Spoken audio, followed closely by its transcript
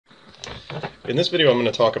In this video I'm going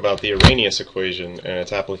to talk about the Arrhenius equation and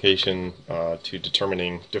its application to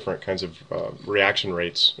determining different kinds of reaction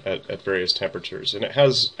rates at various temperatures. And it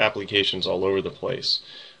has applications all over the place.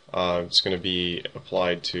 It's going to be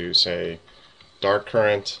applied to, say, dark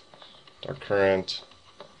current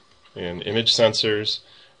in image sensors.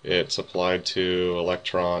 It's applied to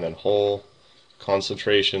electron and hole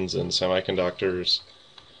concentrations in semiconductors.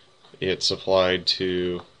 It's applied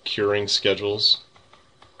to curing schedules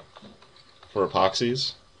for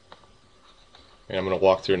epoxies, and I'm going to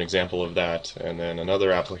walk through an example of that. And then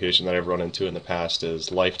another application that I've run into in the past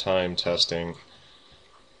is life testing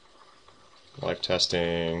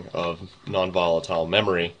of non-volatile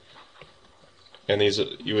memory. And these,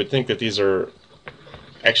 you would think that these are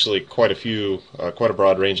actually quite a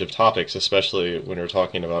broad range of topics, especially when you're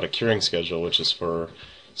talking about a curing schedule, which is for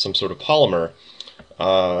some sort of polymer.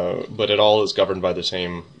 But it all is governed by the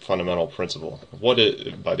same fundamental principle.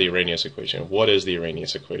 By the Arrhenius equation. What is the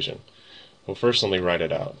Arrhenius equation? Well, first let me write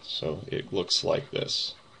it out. So it looks like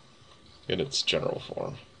this in its general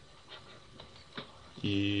form.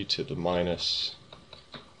 E to the minus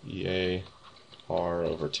EA R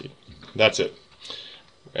over T. That's it.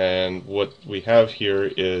 And what we have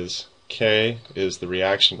here is K is the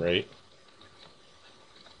reaction rate.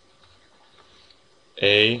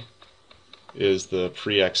 A is the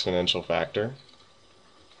pre-exponential factor.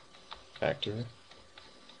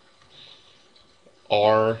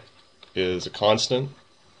 R is a constant.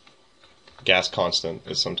 Gas constant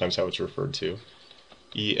is sometimes how it's referred to.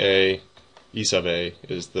 E sub A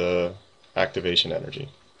is the activation energy.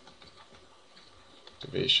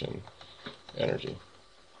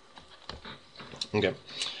 Okay.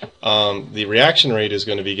 The reaction rate is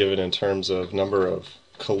going to be given in terms of number of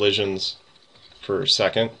collisions per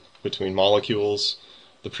second between molecules.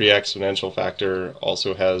 The pre-exponential factor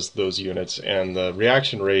also has those units, and the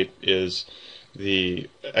reaction rate is the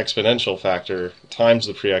exponential factor times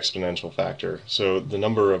the pre-exponential factor. So the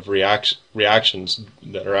number of reactions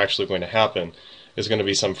that are actually going to happen is going to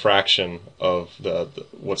be some fraction of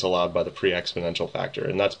what's allowed by the pre-exponential factor,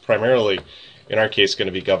 and that's primarily, in our case, going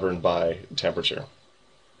to be governed by temperature.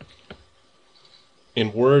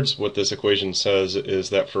 In words, what this equation says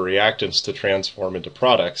is that for reactants to transform into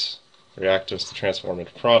products, they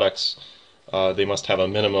must have a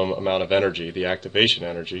minimum amount of energy, the activation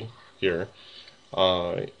energy here.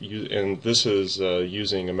 And this is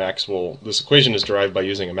using a Maxwell. This equation is derived by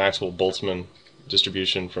using a Maxwell-Boltzmann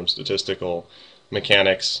distribution from statistical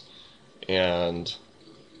mechanics. And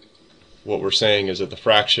what we're saying is that the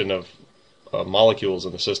fraction of molecules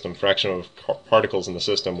in the system, fraction of particles in the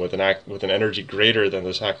system with an energy greater than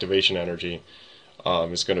this activation energy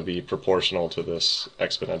is going to be proportional to this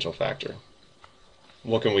exponential factor.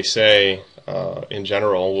 What can we say in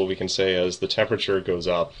general? What we can say is the temperature goes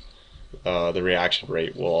up, the reaction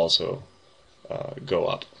rate will also go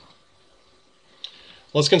up.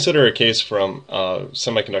 Let's consider a case from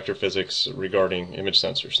semiconductor physics regarding image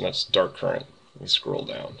sensors, and that's dark current. Let me scroll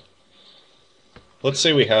down. Let's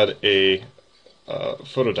say we had a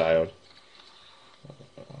photodiode.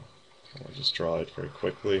 I'll just draw it very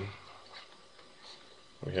quickly.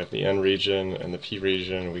 We have the N region and the P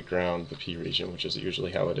region. We ground the P region, which is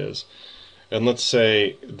usually how it is. And let's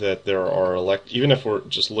say that there are, even if we're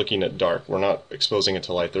just looking at dark, we're not exposing it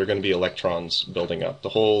to light, there are going to be electrons building up. The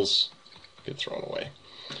holes get thrown away.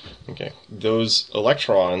 Okay, those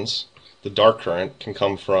electrons, the dark current, can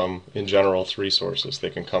come from, in general, three sources. They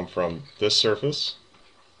can come from this surface.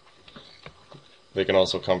 They can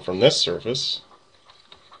also come from this surface.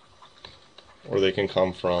 Or they can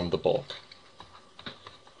come from the bulk.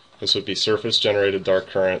 This would be surface-generated dark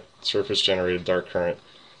current, surface-generated dark current,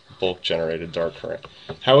 bulk-generated dark current.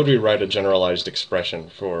 How would we write a generalized expression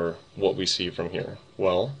for what we see from here?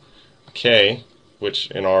 Well, K,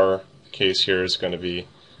 which in our case here is going to be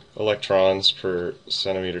electrons per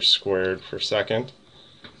centimeter squared per second,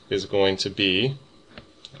 is going to be,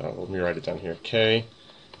 let me write it down here, K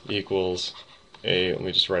equals let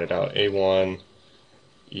me just write it out, A1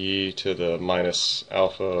 e to the minus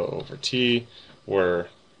alpha over T, where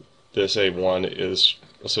this A1 is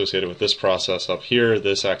associated with this process up here,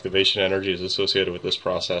 this activation energy is associated with this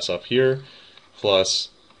process up here, plus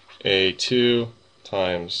A2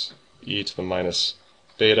 times e to the minus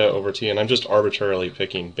beta over T, and I'm just arbitrarily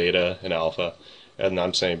picking beta and alpha, and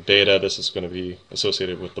I'm saying beta, this is going to be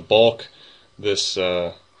associated with the bulk, this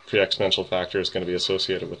pre-exponential factor is going to be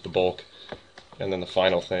associated with the bulk, and then the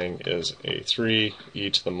final thing is A3 e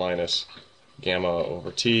to the minus gamma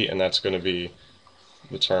over T, and that's going to be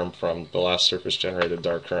the term from the last surface-generated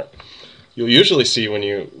dark current. You'll usually see when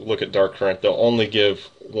you look at dark current, they'll only give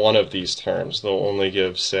one of these terms. They'll only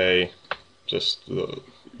give, say, just let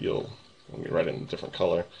me write it in a different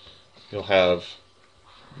color. You'll have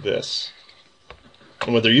this.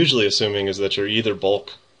 And what they're usually assuming is that you're either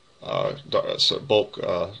bulk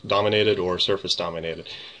dominated or surface dominated.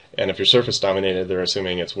 And if you're surface dominated, they're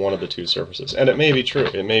assuming it's one of the two surfaces. And it may be true.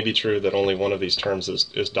 It may be true that only one of these terms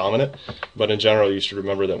is dominant, but in general you should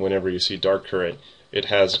remember that whenever you see dark current, it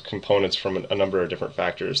has components from a number of different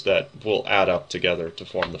factors that will add up together to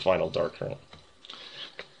form the final dark current.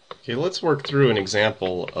 Okay, let's work through an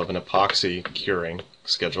example of an epoxy curing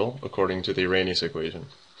schedule according to the Arrhenius equation.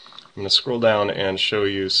 I'm going to scroll down and show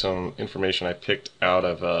you some information I picked out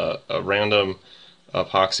of a random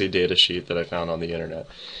epoxy data sheet that I found on the internet.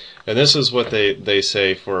 And this is what they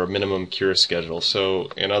say for a minimum cure schedule.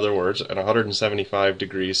 So in other words, at 175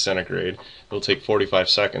 degrees centigrade, it'll take 45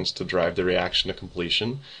 seconds to drive the reaction to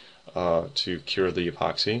completion to cure the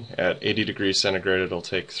epoxy. At 80 degrees centigrade, it'll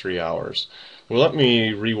take 3 hours. Well, let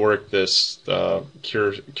me rework this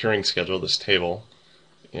curing schedule, this table,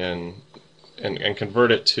 and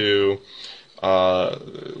convert it to,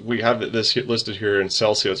 we have this listed here in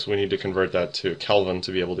Celsius. We need to convert that to Kelvin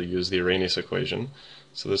to be able to use the Arrhenius equation.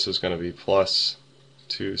 So this is going to be plus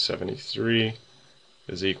 273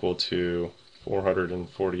 is equal to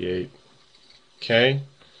 448 K.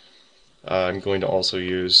 I'm going to also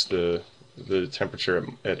use the temperature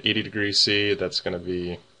at 80 degrees C. That's going to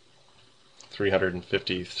be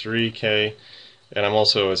 353 K. And I'm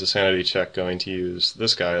also, as a sanity check, going to use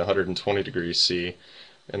this guy, 120 degrees C,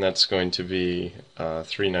 and that's going to be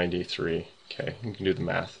 393 K. You can do the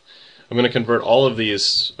math. I'm going to convert all of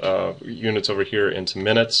these units over here into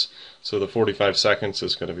minutes. So the 45 seconds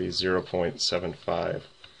is going to be 0.75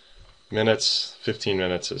 minutes. 15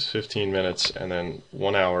 minutes is 15 minutes, and then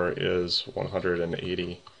 1 hour is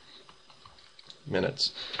 180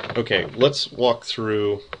 minutes. Okay, let's walk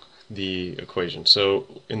through the equation.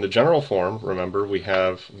 So in the general form, remember, we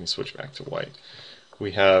have, let me switch back to white.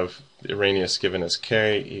 We have Arrhenius given as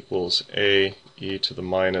K equals A e to the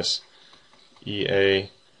minus EA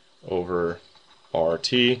over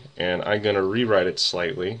RT, and I'm going to rewrite it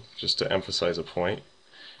slightly just to emphasize a point.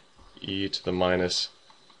 E to the minus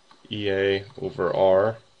EA over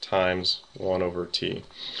R times 1 over T.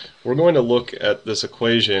 We're going to look at this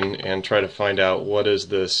equation and try to find out what is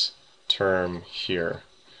this term here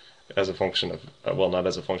as a function of, well, not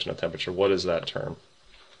as a function of temperature, what is that term?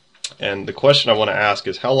 And the question I want to ask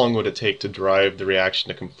is, how long would it take to drive the reaction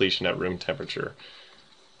to completion at room temperature?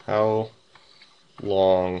 How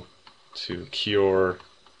long to cure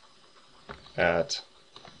at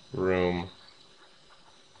room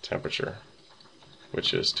temperature,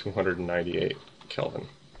 which is 298 Kelvin.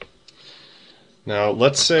 Now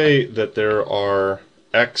let's say that there are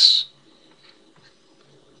X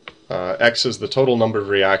is the total number of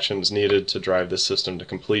reactions needed to drive the system to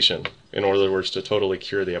completion, in other words, to totally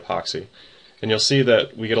cure the epoxy. And you'll see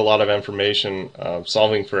that we get a lot of information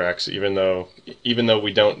solving for X, even though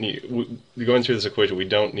we don't need, going through this equation, we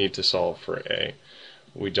don't need to solve for A.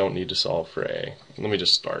 We don't need to solve for A. Let me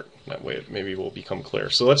just start. That way maybe it will become clear.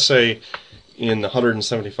 So let's say in the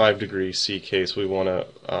 175 degree C case, we want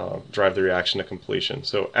to drive the reaction to completion.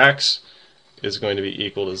 So X is going to be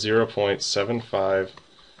equal to 0.75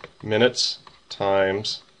 minutes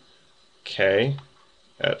times K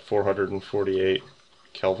at 448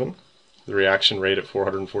 Kelvin. The reaction rate at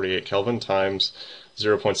 448 Kelvin times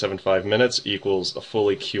 0.75 minutes equals a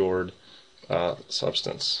fully cured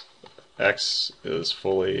substance. X is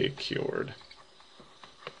fully cured.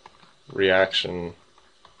 Reaction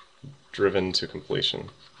driven to completion.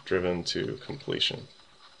 Driven to completion.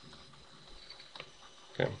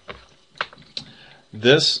 Okay.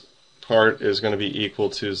 This part is going to be equal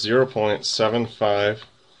to 0.75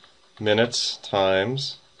 minutes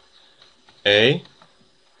times A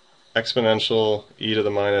exponential e to the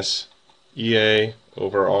minus EA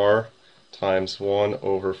over R times 1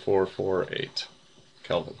 over 448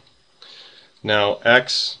 Kelvin. Now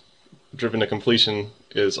X driven to completion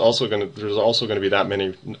is also going to, there's also going to be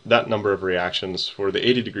that number of reactions for the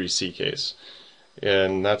 80 degree C case,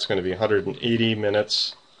 and that's going to be 180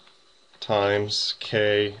 minutes times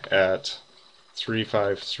K at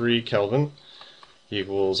 353 Kelvin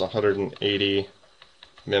equals 180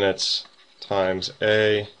 minutes times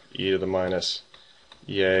A e to the minus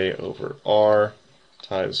EA over R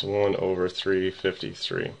times 1 over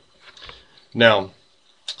 353. Now,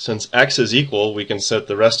 since X is equal, we can set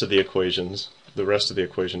the rest of the equation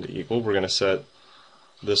to equal. We're going to set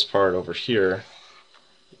this part over here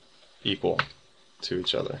equal to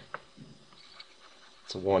each other.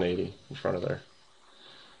 It's a 180 in front of there.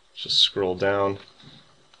 Just scroll down.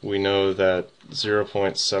 We know that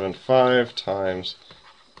 0.75 times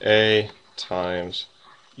A times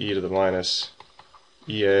e to the minus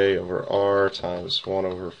EA over R times 1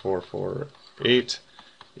 over 448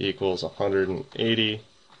 equals 180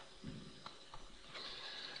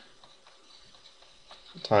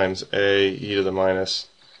 times A e to the minus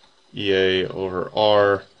EA over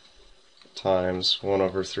R times 1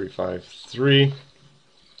 over 353.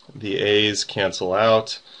 The A's cancel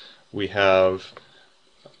out. We have,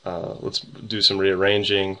 let's do some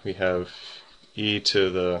rearranging. We have e to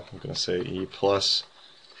the, I'm going to say e plus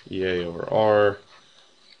EA over R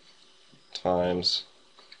times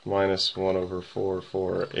minus 1 over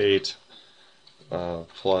 448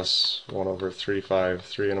 plus 1 over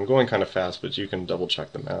 353, and I'm going kind of fast, but you can double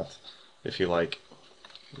check the math if you like,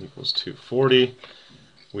 equals 240.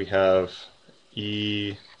 We have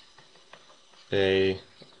E A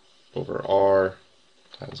over R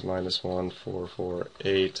times minus 1,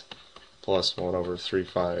 448 plus 1 over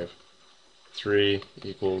 353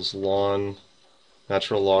 equals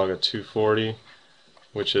natural log of 240,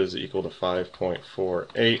 which is equal to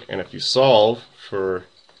 5.48. And if you solve for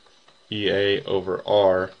EA over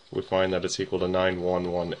R, we find that it's equal to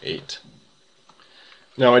 9118.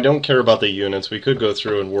 Now, I don't care about the units. We could go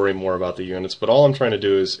through and worry more about the units, but all I'm trying to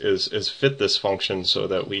do is fit this function so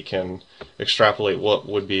that we can extrapolate what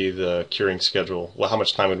would be the curing schedule. Well, how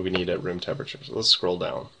much time would we need at room temperature? So let's scroll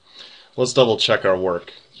down. Let's double check our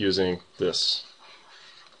work using this.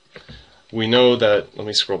 We know that, let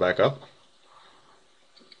me scroll back up.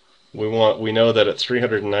 We know that at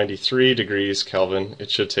 393 degrees Kelvin,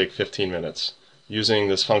 it should take 15 minutes. Using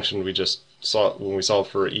this function we just saw when we solved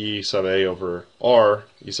for E sub A over R,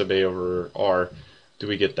 do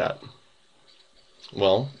we get that?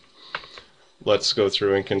 Well, let's go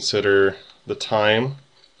through and consider the time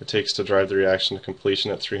it takes to drive the reaction to completion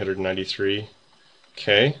at 393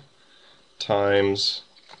 K times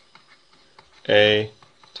A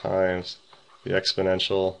times the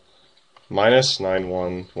exponential minus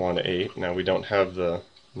 9118. Now we don't have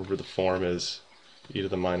remember the form is e to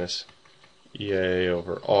the minus EA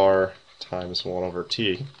over R times 1 over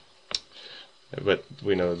T. But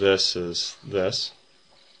we know this is this.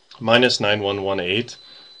 Minus 9118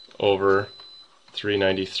 over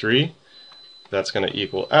 393. That's going to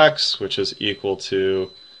equal X, which is equal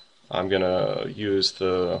to, I'm going to use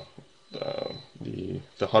the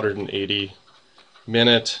 180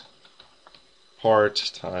 minute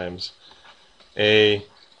part times A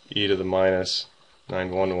e to the minus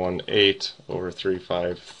 9118 over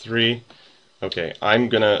 353. Okay, I'm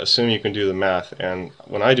going to assume you can do the math, and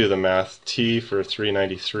when I do the math, T for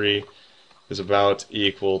 393 is about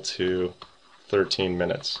equal to 13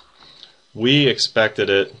 minutes. We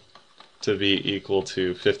expected it to be equal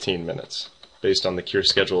to 15 minutes, based on the cure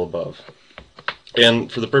schedule above.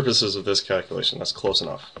 And for the purposes of this calculation, that's close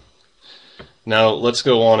enough. Now let's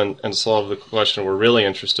go on and solve the question we're really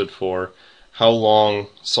interested for. How long,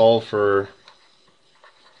 solve for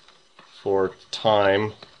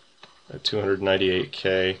time at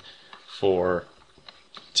 298K for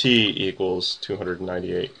T equals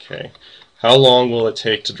 298K. How long will it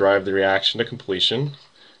take to drive the reaction to completion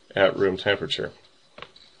at room temperature?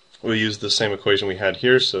 We'll use the same equation we had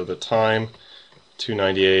here, so the time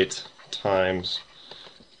 298 times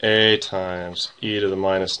A times e to the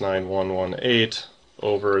minus 9118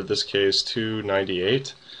 over, this case,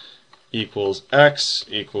 298 equals X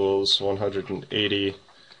equals 180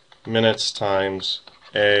 minutes times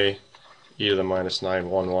A e to the minus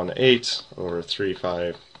 9118 over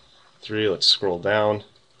 353. Let's scroll down.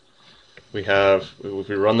 We have, if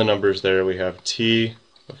we run the numbers there, we have T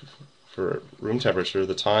for room temperature,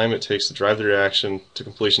 the time it takes to drive the reaction to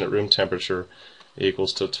completion at room temperature,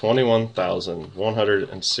 equals to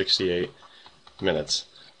 21,168 minutes.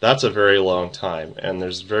 That's a very long time, and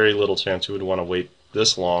there's very little chance you would want to wait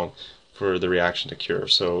this long for the reaction to cure.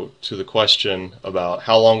 So to the question about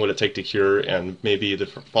how long would it take to cure, and maybe the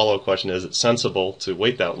follow-up question, is it sensible to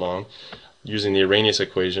wait that long, using the Arrhenius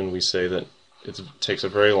equation we say that it takes a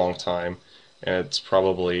very long time, and it's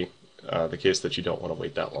probably the case that you don't want to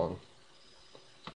wait that long.